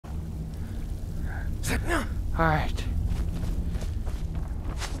Alright.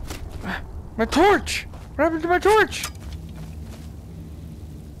 My torch! What happened to my torch?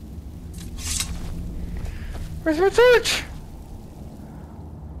 Where's my torch?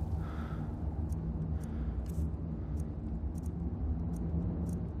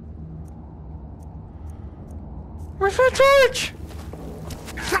 Where's my torch?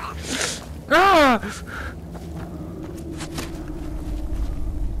 Ah!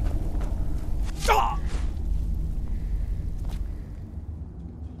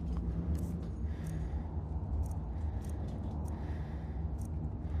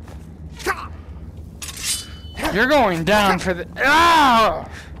 You're going down for the. Ah!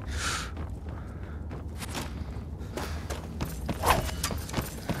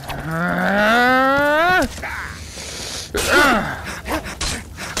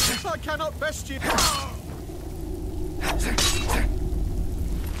 I cannot best you.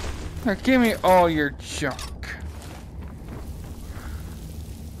 Now give me all your junk.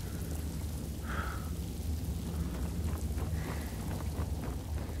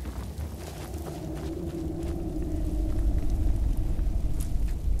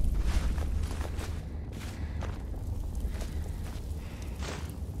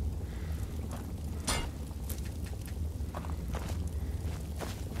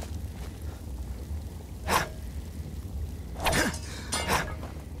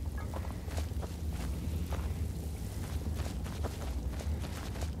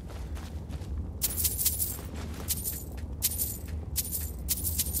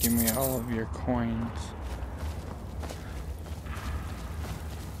 Give me all of your coins.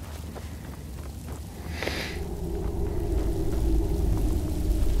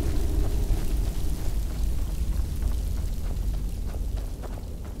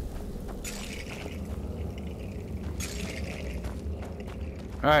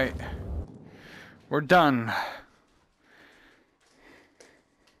 Alright. We're done.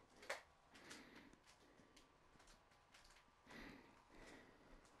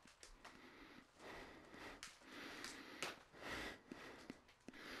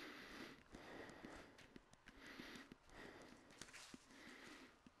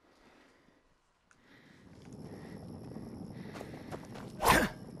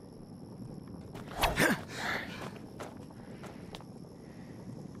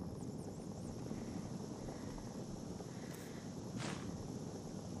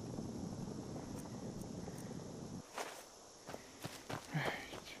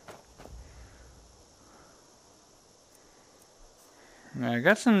 I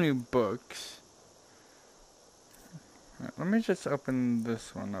got some new books. Let me just open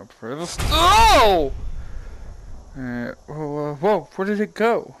this one up first. Oh! Whoa, whoa, where did it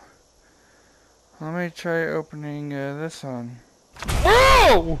go? Let me try opening this one.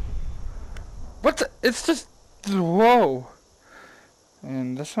 Whoa! What the? It's just. Whoa!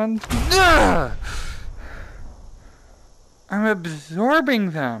 And this one? Ugh! I'm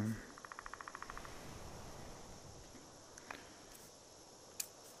absorbing them.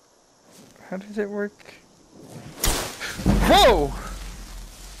 How does it work? Whoa!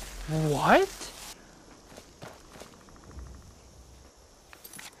 What?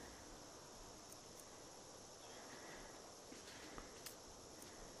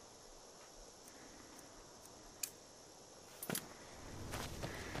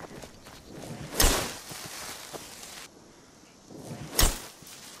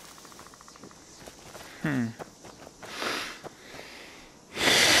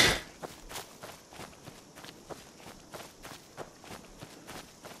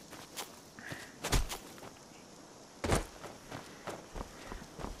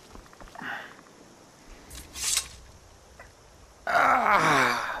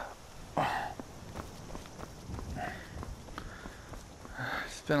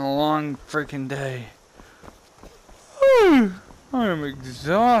 It's been a long freaking day. I am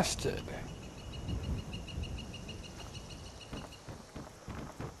exhausted.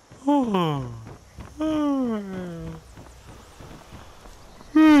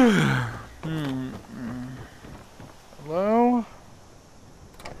 Hello?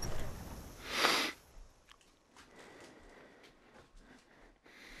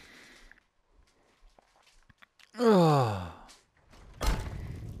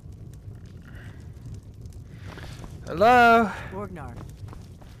 Hello? Orgnar.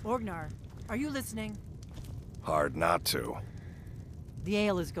 Orgnar, are you listening? Hard not to. The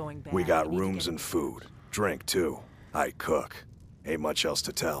ale is going bad. We got need to rooms get- and food. Drink, too. I cook. Ain't much else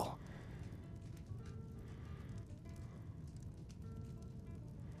to tell.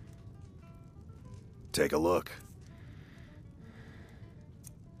 Take a look.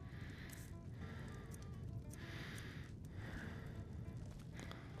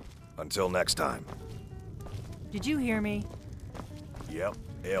 Until next time. Did you hear me? Yep,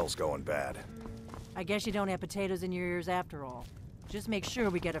 ale's going bad. I guess you don't have potatoes in your ears after all. Just make sure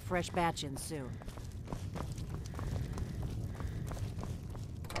we get a fresh batch in soon.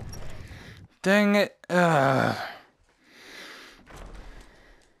 Dang it. Been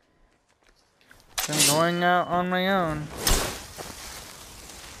going out on my own.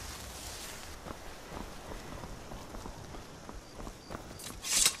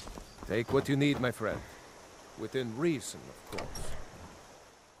 Take what you need, my friend. Within reason, of course.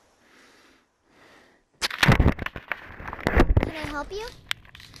 Can I help you?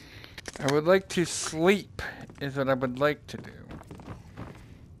 I would like to sleep, is what I would like to do.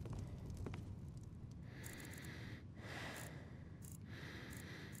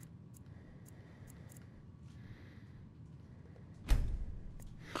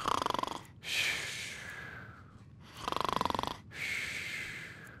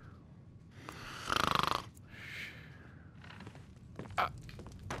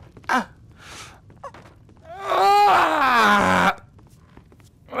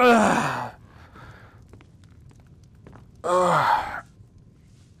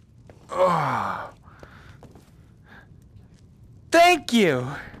 Thank you!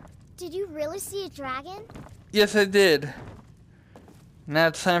 Did you really see a dragon? Yes, I did. Now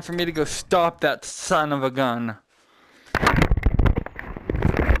it's time for me to go stop that son of a gun.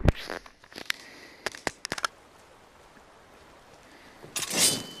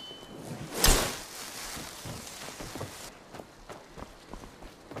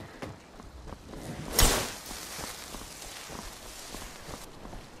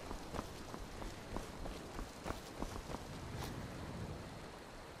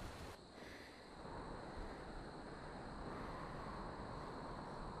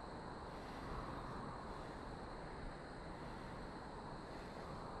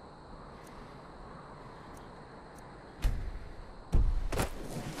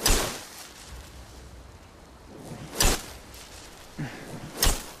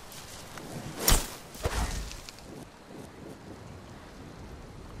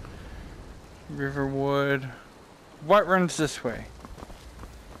 Riverwood. What runs this way?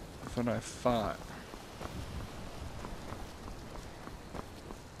 That's what I thought.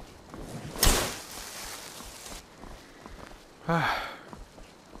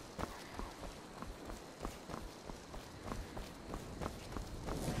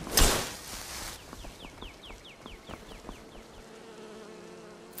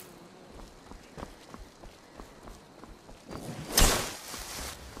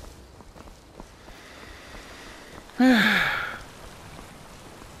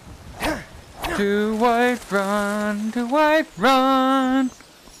 Do I run? Do I run?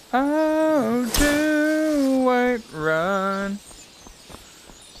 Oh, do I run?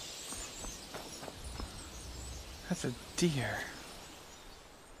 That's a deer.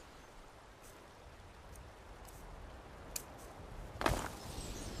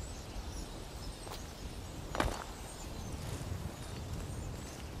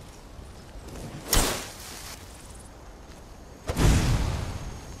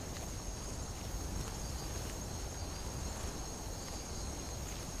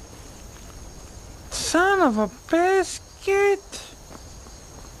 Son of a biscuit!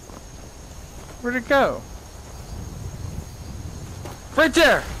 Where'd it go? Right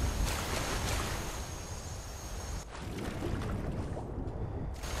there!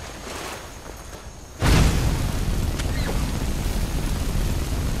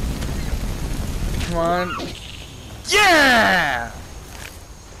 Come on. Yeah!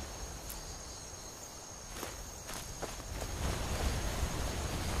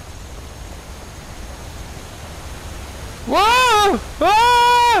 Whoa!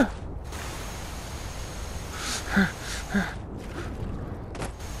 Ah!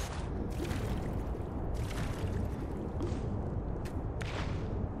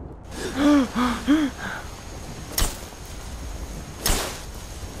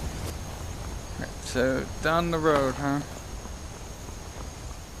 So, down the road, huh?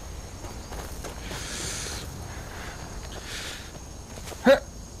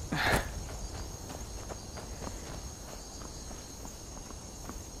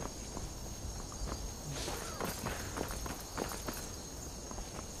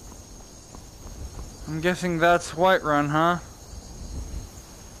 I'm guessing that's Whiterun, huh?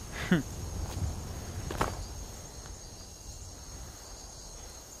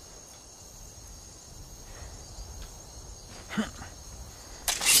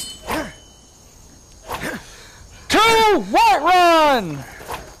 To Whiterun!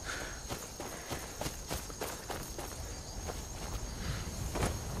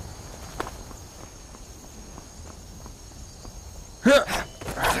 Ha!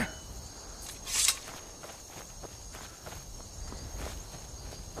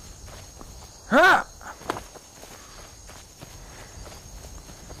 Huh!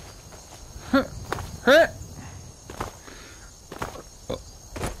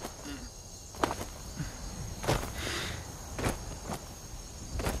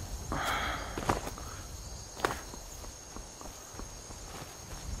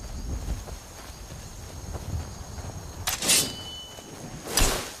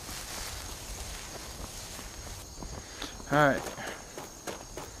 All right.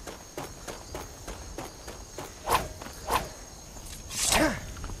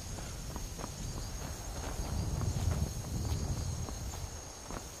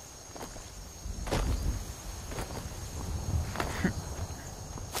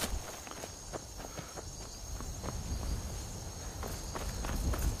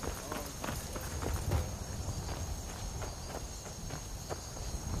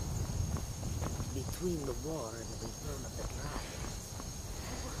 Between the war and the return of the dragons.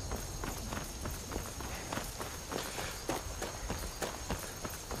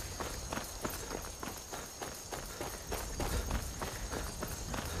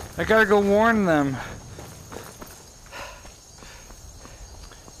 I gotta go warn them.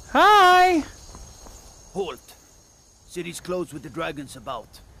 Hi! Halt! City's closed with the dragons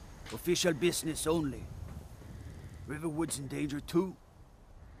about. Official business only. Riverwood's in danger too.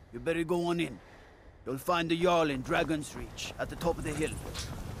 You better go on in. You'll find the Jarl in Dragon's Reach, at the top of the hill.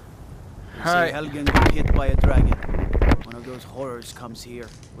 They say Hi. Helgen got hit by a dragon. One of those horrors comes here.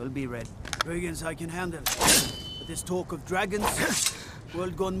 We'll be ready. Dragons I can handle. But this talk of dragons,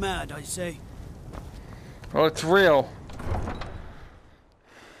 world gone mad, I say. Well, it's real.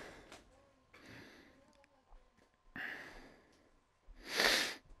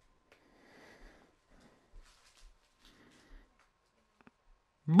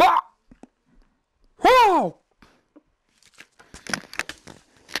 Bah! Whoa!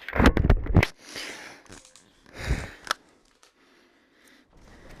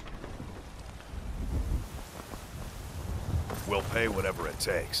 We'll pay whatever it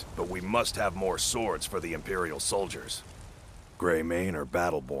takes, but we must have more swords for the Imperial soldiers. Greymane or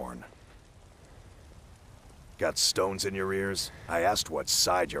Battleborn? Got stones in your ears? I asked what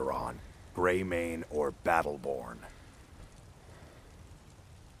side you're on. Greymane or Battleborn?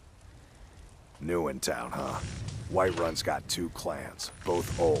 New in town, huh? Whiterun's got two clans,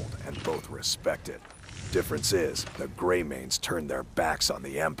 both old and both respected. Difference is, the Greymanes turned their backs on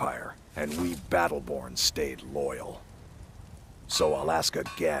the Empire, and we Battleborn stayed loyal. So I'll ask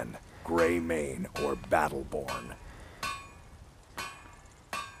again, Greymane or Battleborn?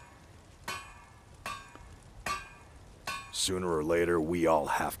 Sooner or later, we all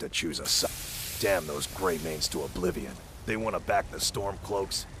have to choose a side. Damn those Greymanes to oblivion. They want to back the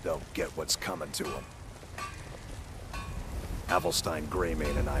Stormcloaks, they'll get what's coming to them. Avelstein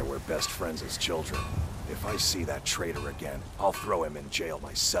Greymane and I were best friends as children. If I see that traitor again, I'll throw him in jail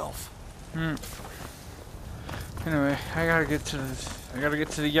myself. Anyway, I gotta get to this. I gotta get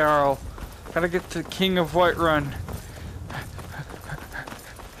to the Jarl. Gotta get to the King of Whiterun.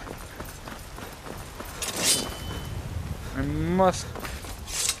 I must.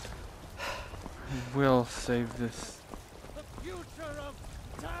 I will save this. The future of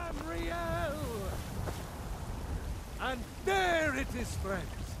Tamriel! And there it is, friends.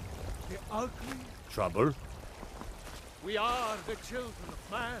 The ugly. Trouble? We are the children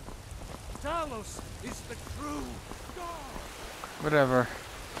of man. Talos is the true God. Whatever.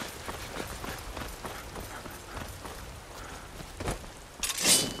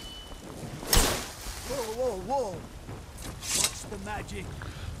 Whoa, whoa, whoa! What's the magic?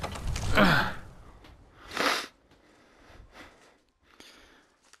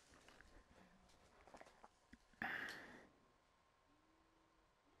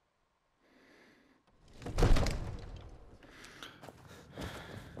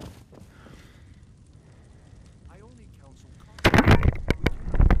 I only counsel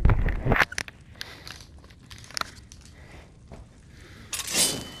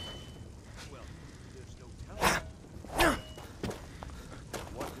well, there's no telling.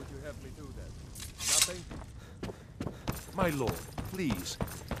 What would you have me do then? Nothing? My lord, please.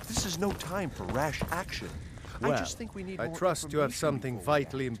 This is no time for rash action. Well, I just think we need I more trust you have information something before we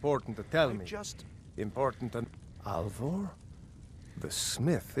vitally act. important to tell I me. just... Important and... Alvor? The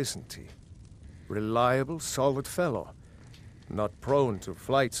smith, isn't he? Reliable, solid fellow. Not prone to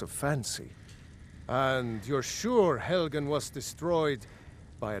flights of fancy. And you're sure Helgen was destroyed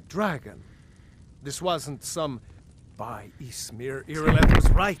by a dragon? This wasn't some... By Ismir, Irileth was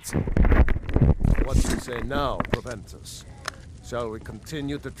right. What you say now, Proventus? Shall we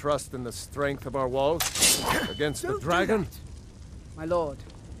continue to trust in the strength of our walls against the dragon? My lord,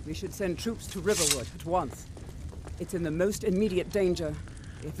 we should send troops to Riverwood at once. It's in the most immediate danger.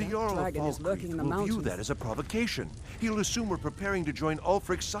 If The that Jarl of dragon is lurking in the will mountains... view that as a provocation. He'll assume we're preparing to join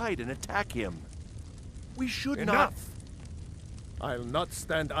Ulfric's side and attack him. We should not... Enough! I'll not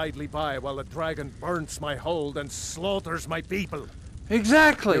stand idly by while the dragon burns my hold and slaughters my people.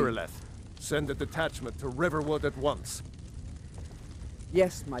 Exactly. Irileth, send a detachment to Riverwood at once.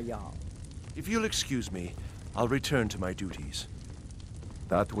 Yes, my Jarl. If you'll excuse me, I'll return to my duties.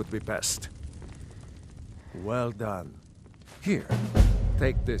 That would be best. Well done. Here,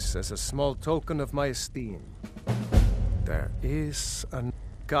 take this as a small token of my esteem. There is an...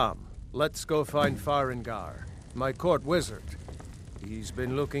 Come, let's go find Farengar, my court wizard. He's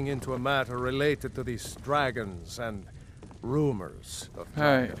been looking into a matter related to these dragons and rumors of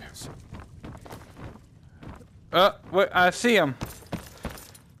dragons. Wait, I see him.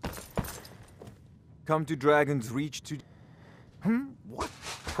 Come to Dragon's Reach to... What?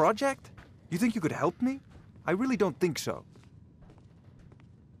 Project? You think you could help me? I really don't think so.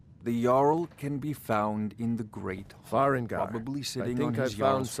 The Jarl can be found in the Great Hall, Farengar, probably I sitting think on his I've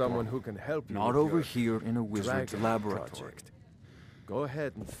found Jarl's someone throne. who can help you. Not with over your here in a wizard's dragon laboratory. project. Go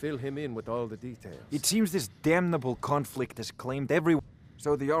ahead and fill him in with all the details. It seems this damnable conflict has claimed everyone,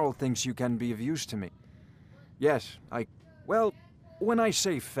 so the Jarl thinks you can be of use to me. Yes, well, when I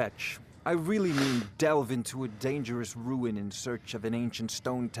say fetch, I really mean delve into a dangerous ruin in search of an ancient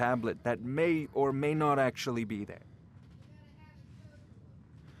stone tablet that may or may not actually be there.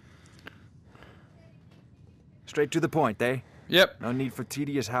 Straight to the point, eh? Yep. No need for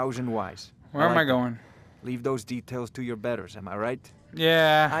tedious hows and whys. Where am I like that. going? Leave those details to your betters, am I right?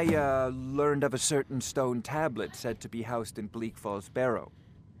 Yeah. I learned of a certain stone tablet said to be housed in Bleak Falls Barrow.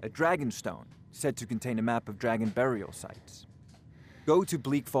 A dragon stone, said to contain a map of dragon burial sites. Go to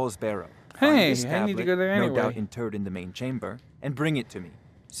Bleak Falls Barrow. Find Hey, this I need to tablet, go there no anyway. doubt interred in the main chamber, and bring it to me.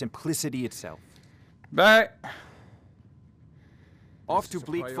 Simplicity itself. Bye. Off to is a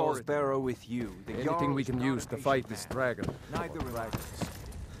Bleak Falls priority. Barrow with you. The Anything we Jarl's can not use a to patient fight this man. dragon. Neither will I.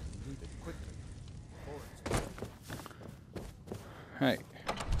 Hey.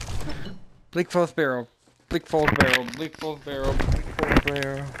 Bleak Falls Barrow. Bleak Falls Barrow. Bleak Falls Barrow. Bleak Falls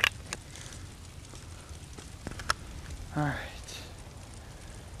Barrow. Alright.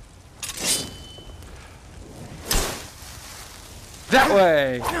 That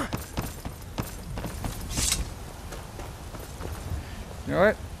way! You know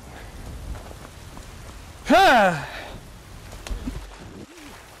what? Ha!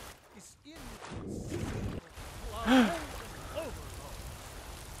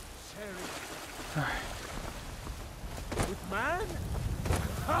 With man?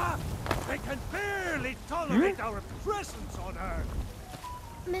 Ha! They can barely tolerate our presence on Earth!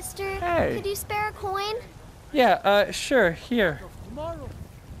 Mister, Hey. could you spare a coin? Yeah, sure, here. Tomorrow?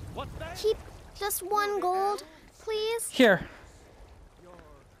 What day? Keep just 1 gold, please. Here.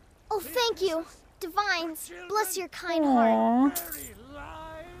 Oh, thank you. Divines, bless your kind heart. Aww.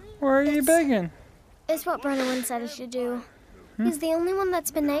 Where are you begging? It's what Brennan said I should do. He's the only one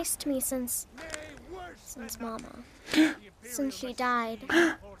that's been nice to me since Mama. Since she died.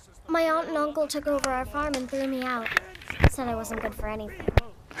 My aunt and uncle took over our farm and threw me out. Said I wasn't good for anything.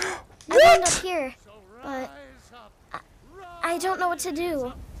 I wound up here, but I don't know what to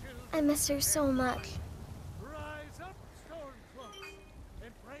do. I miss her so much.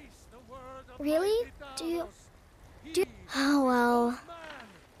 Really? Do you? Oh well.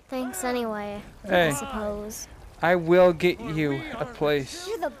 Thanks anyway, Hey. I suppose. I will get you a place.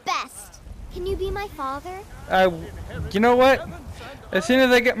 You're the best. Can you be my father? You know what? As soon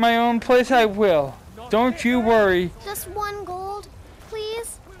as I get my own place, I will. Don't you worry. Just 1 gold,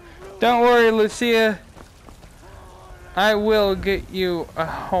 please? Don't worry, Lucia. I will get you a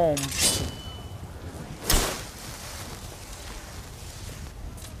home.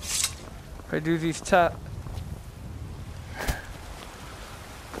 If I do these top.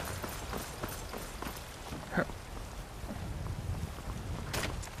 The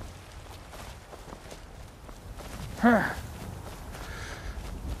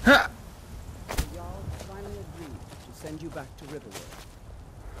Jarl finally agreed to send you back to Riverwood.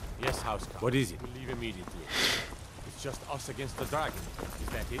 Yes, Housecarl. What is it? We'll leave immediately. It's just us against the dragon. Is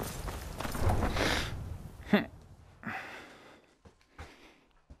that it?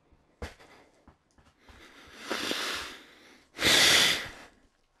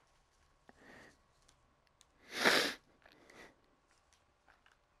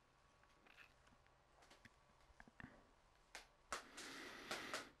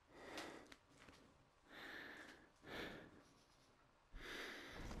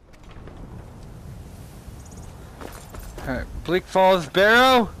 Bleak Falls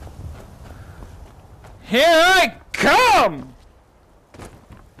Barrow. Here I come!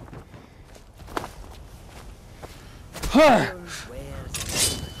 Huh.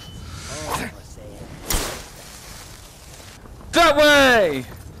 That way!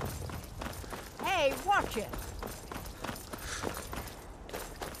 Hey, watch it!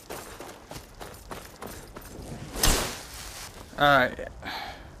 Alright.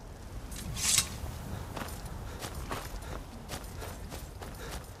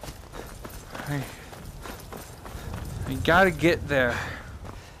 I gotta get there.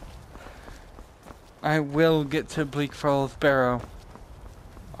 I will get to Bleak Falls Barrow.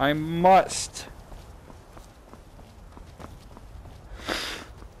 I must.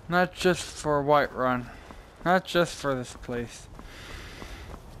 Not just for Whiterun. Not just for this place.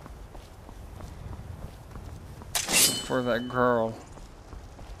 For that girl.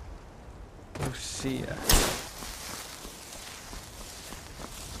 Lucia.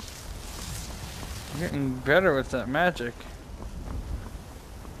 I'm getting better with that magic.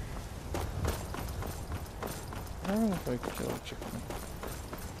 I don't know if I can kill a chicken.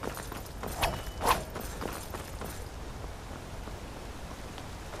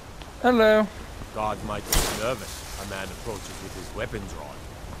 Hello. God might be nervous. A man approaches with his weapons drawn.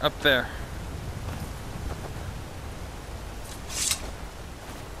 Up there.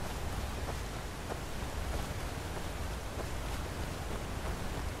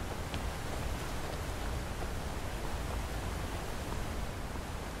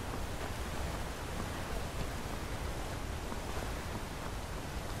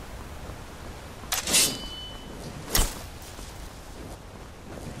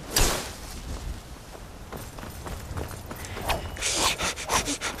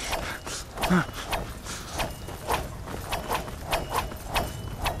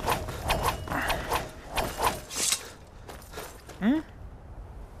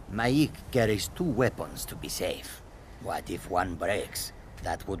 Maik carries 2 weapons to be safe. What if one breaks?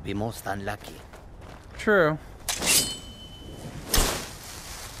 That would be most unlucky. True.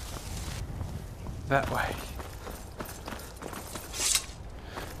 That way.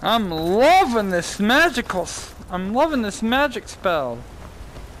 I'm loving this I'm loving this magic spell.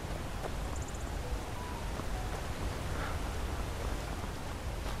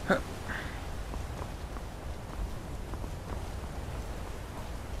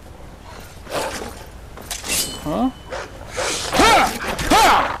 Huh? Ha!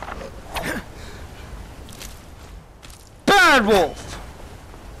 Ha! Bad wolf!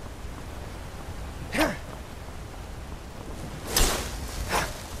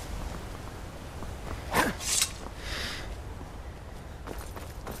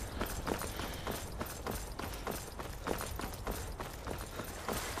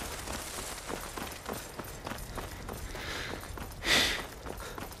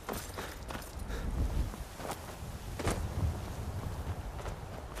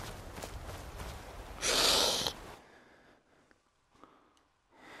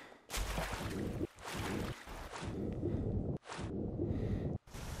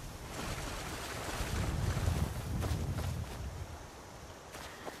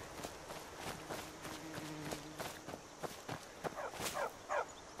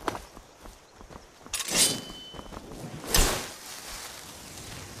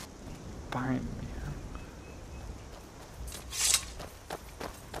 Behind me.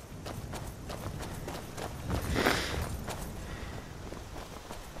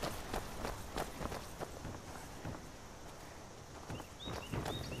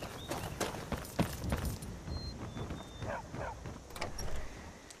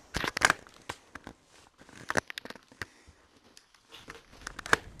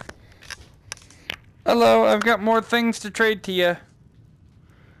 Hello, I've got more things to trade to you.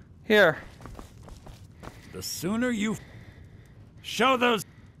 Here. The sooner you show those...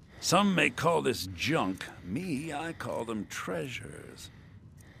 Some may call this junk. Me, I call them treasures.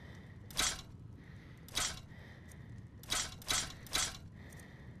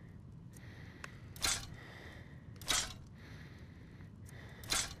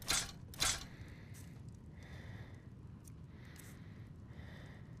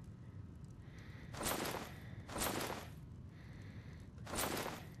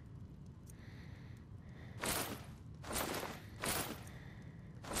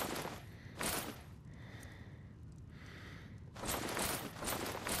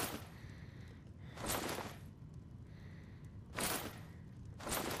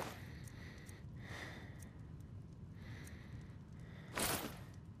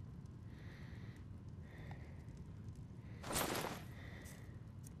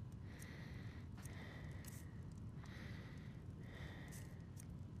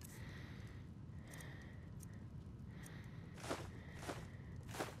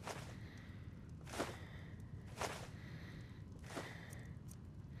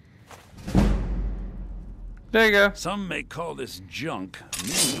 There you go. Some may call this junk.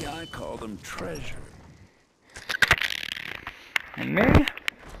 Me, I call them treasure. And me?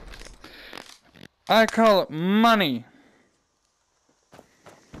 I call it money.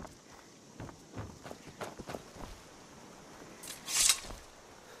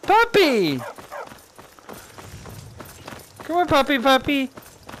 Puppy! Come on, puppy, puppy.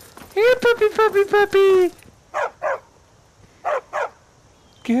 Here, puppy, puppy, puppy.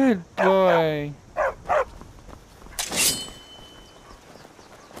 Good boy.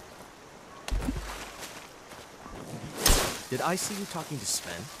 Did I see you talking to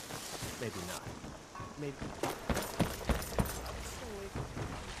Sven? Maybe not. Maybe.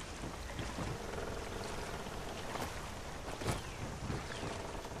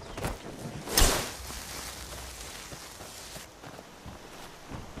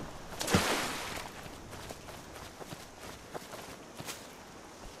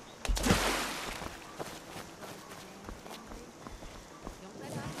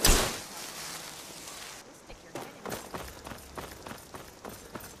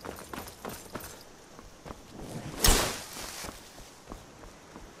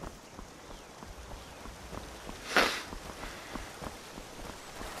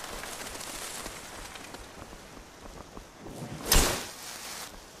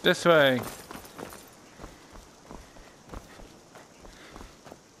 This way.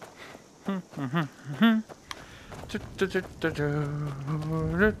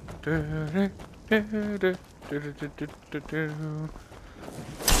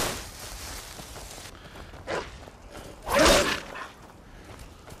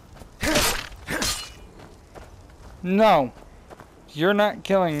 No, you're not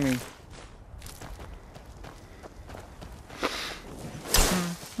killing me.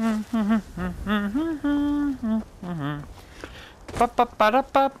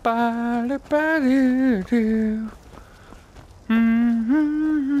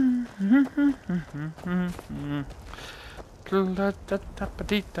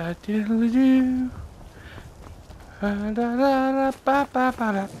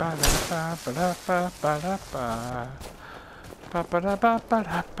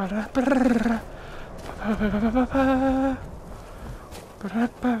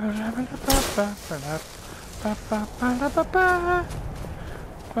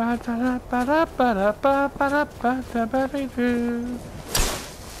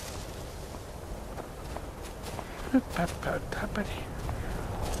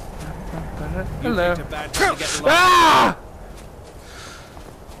 Hello. Ah!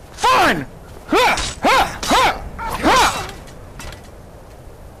 Fun! Ha! Ha! Ha! Ha!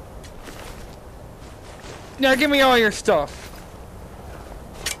 Now give me all your stuff.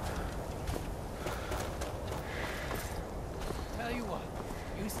 Tell you what,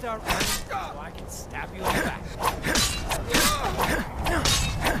 you start running so I can stab you in the back.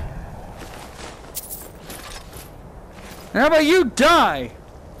 How about you die?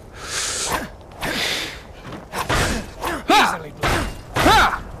 Easily, Black.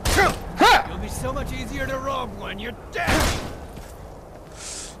 Ha! Ha! You'll be so much easier to rob when you're dead.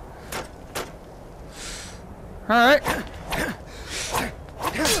 Alright.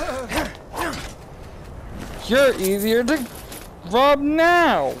 You're easier to rob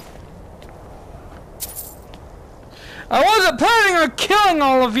now. I wasn't planning on killing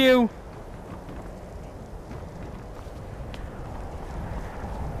all of you.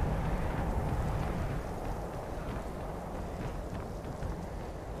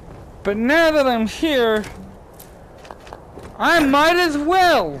 But now that I'm here, I might as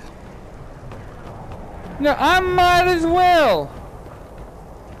well. No, I might as well.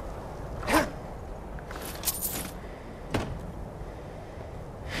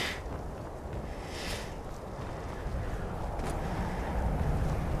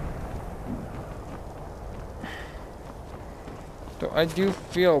 Though I do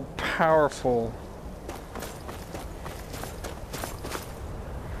feel powerful.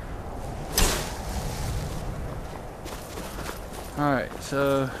 Alright,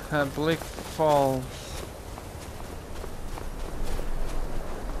 so that Blake Falls.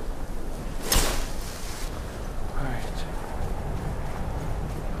 Alright.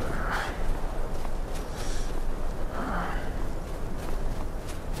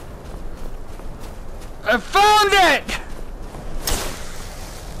 I found it!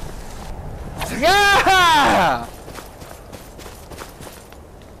 Yeah!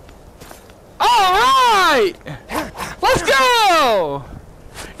 Alright! Let's go!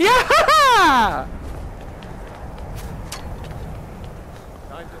 Yeah!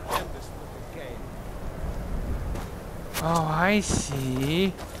 Time to end this little game. Oh, I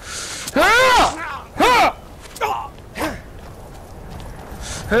see. Ah! Ah!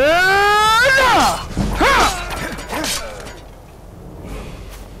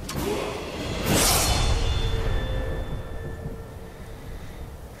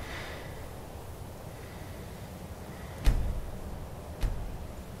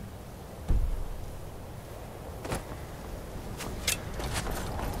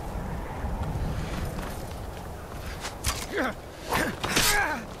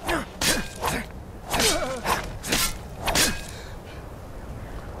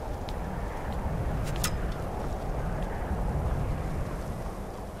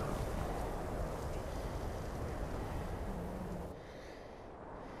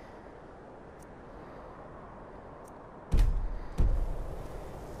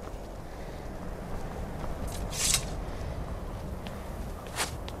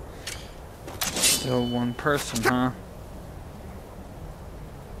 Still one person, huh?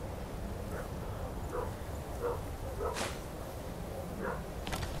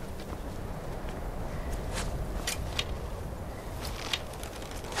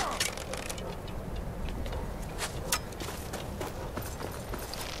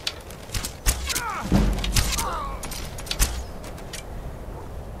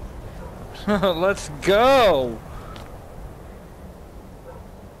 Let's go!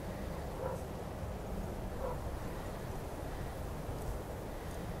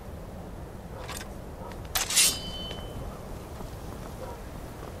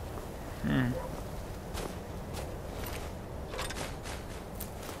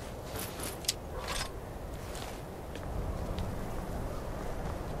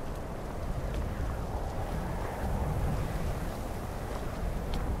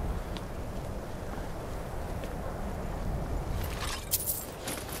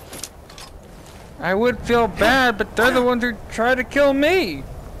 I would feel bad, but they're the ones who try to kill me.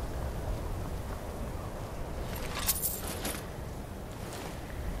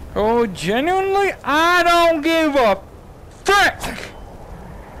 Oh, genuinely, I don't give a frick.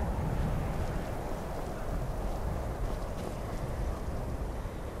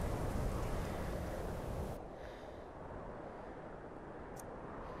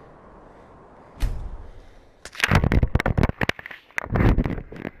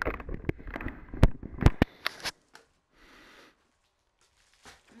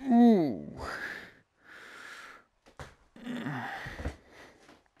 Ooh.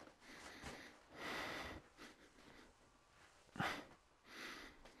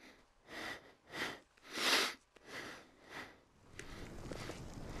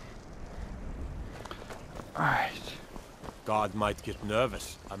 Alright. God might get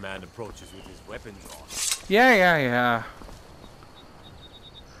nervous. A man approaches with his weapon drawn. Yeah.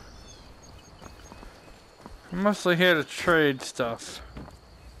 I'm mostly here to trade stuff.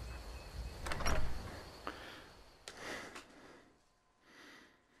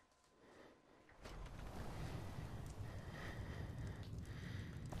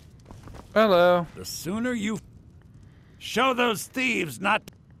 Hello. The sooner you show those thieves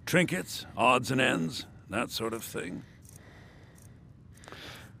not trinkets, odds and ends, that sort of thing.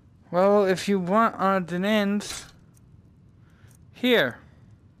 Well, if you want odds and ends, here.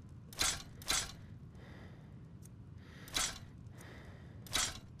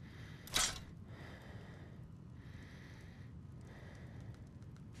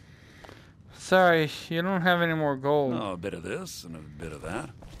 Sorry, you don't have any more gold. Oh, a bit of this and a bit of that.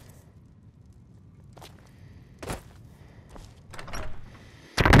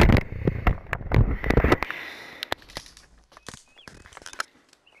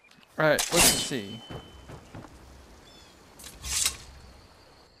 Alright, let's see.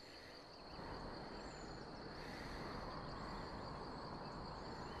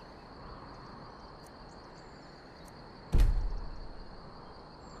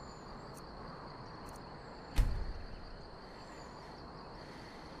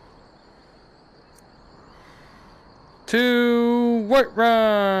 To White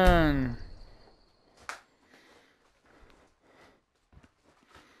Run!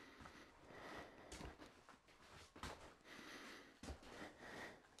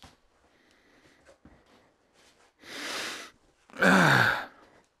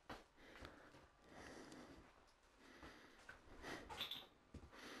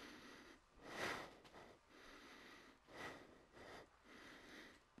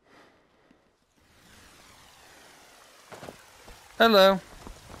 Hello.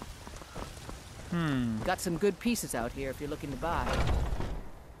 Got some good pieces out here if you're looking to buy.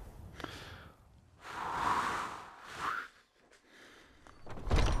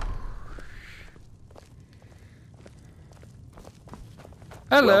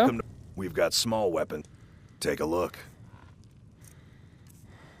 Hello. We've got small weapons. Take a look.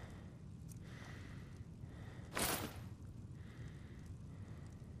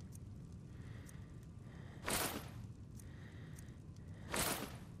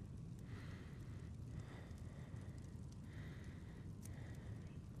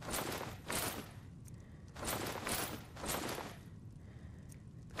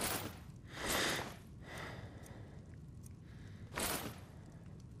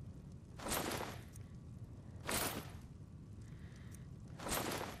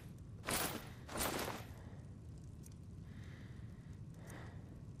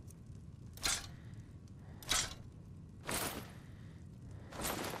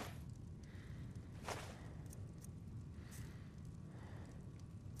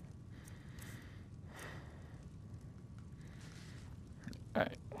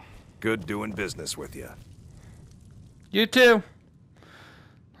 Good doing business with you. You too.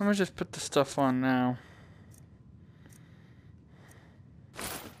 Let me just put the stuff on now.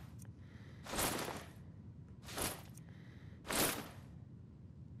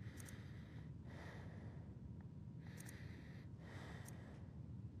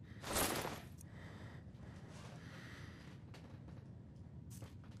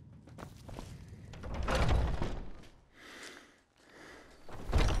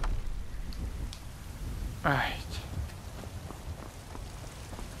 Alright.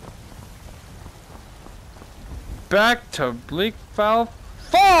 Back to Bleak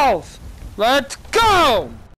Falls. Let's go!